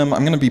Google them.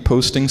 I'm going to be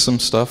posting some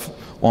stuff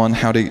on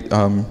how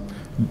to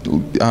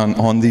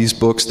on these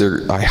books.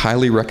 I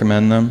highly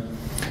recommend them.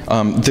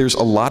 There's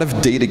a lot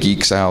of data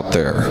geeks out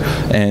there,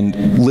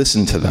 and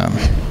listen to them.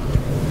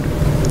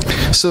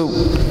 So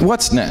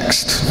what's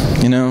next?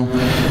 We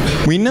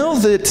know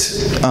that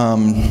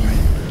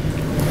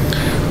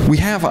we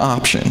have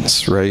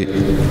options, right?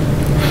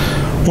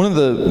 One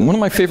of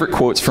my favorite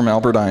quotes from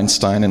Albert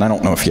Einstein, and I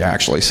don't know if he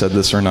actually said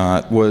this or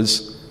not,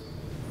 was,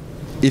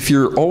 if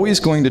you're always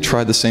going to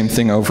try the same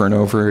thing over and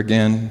over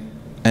again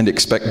and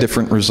expect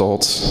different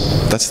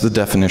results, that's the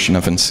definition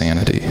of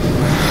insanity.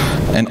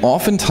 And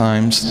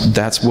oftentimes,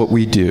 that's what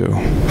we do.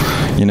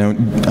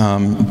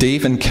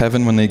 Dave and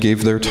Kevin, when they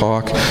gave their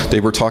talk, they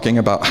were talking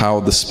about how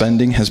the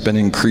spending has been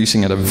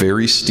increasing at a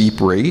very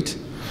steep rate,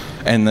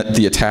 and that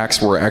the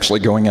attacks were actually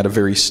going at a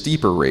very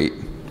steeper rate.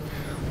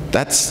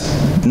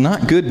 That's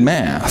not good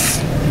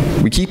math.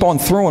 We keep on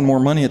throwing more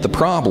money at the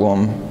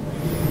problem,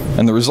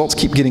 and the results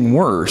keep getting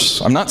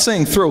worse. I'm not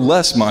saying throw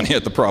less money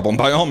at the problem,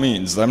 by all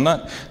means. I'm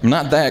not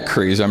that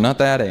crazy. I'm not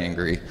that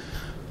angry.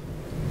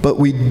 But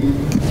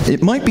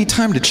it might be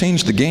time to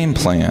change the game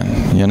plan,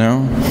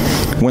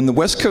 When the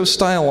West Coast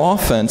style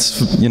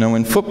offense,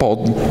 in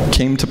football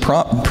came to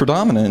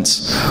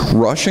predominance,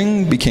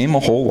 rushing became a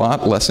whole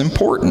lot less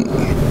important.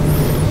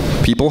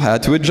 People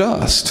had to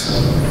adjust.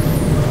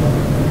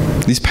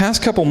 These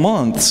past couple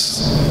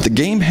months, the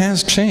game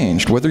has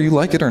changed, whether you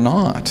like it or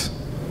not.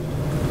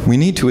 We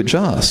need to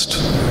adjust.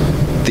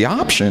 The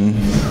option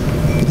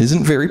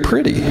isn't very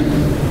pretty.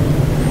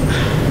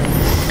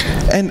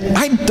 And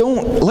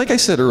like I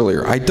said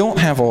earlier, I don't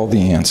have all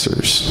the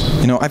answers.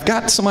 I've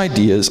got some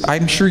ideas.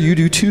 I'm sure you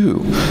do too.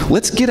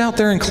 Let's get out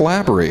there and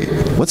collaborate.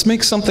 Let's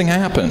make something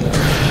happen.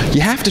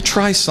 You have to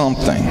try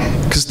something,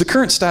 because the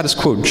current status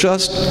quo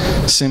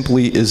just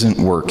simply isn't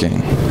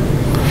working.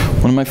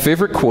 One of my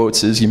favorite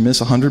quotes is, you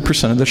miss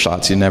 100% of the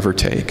shots you never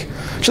take.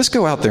 Just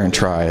go out there and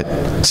try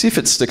it. See if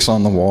it sticks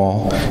on the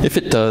wall. If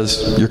it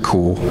does, you're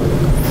cool.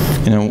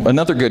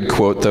 Another good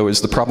quote, though, is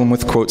the problem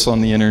with quotes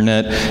on the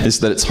internet is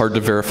that it's hard to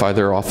verify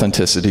their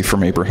authenticity,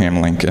 from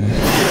Abraham Lincoln.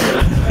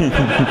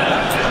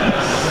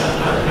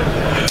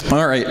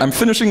 All right, I'm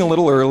finishing a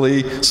little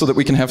early so that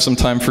we can have some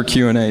time for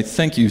Q&A.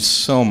 Thank you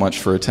so much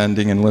for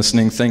attending and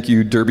listening. Thank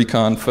you,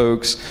 DerbyCon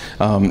folks,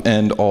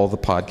 and all the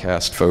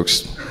podcast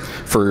folks,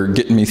 for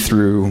getting me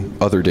through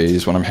other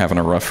days when I'm having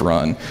a rough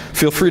run.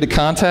 Feel free to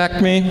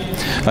contact me.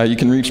 You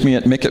can reach me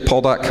at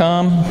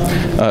mick@paul.com.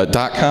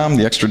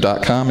 The extra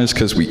 .com is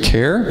because we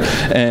care.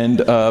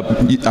 And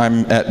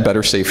I'm at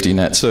Better Safety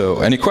Net. So,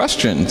 any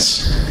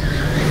questions?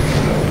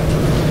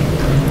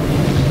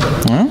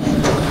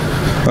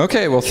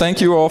 Okay, well,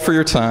 thank you all for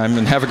your time,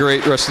 and have a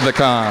great rest of the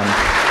con.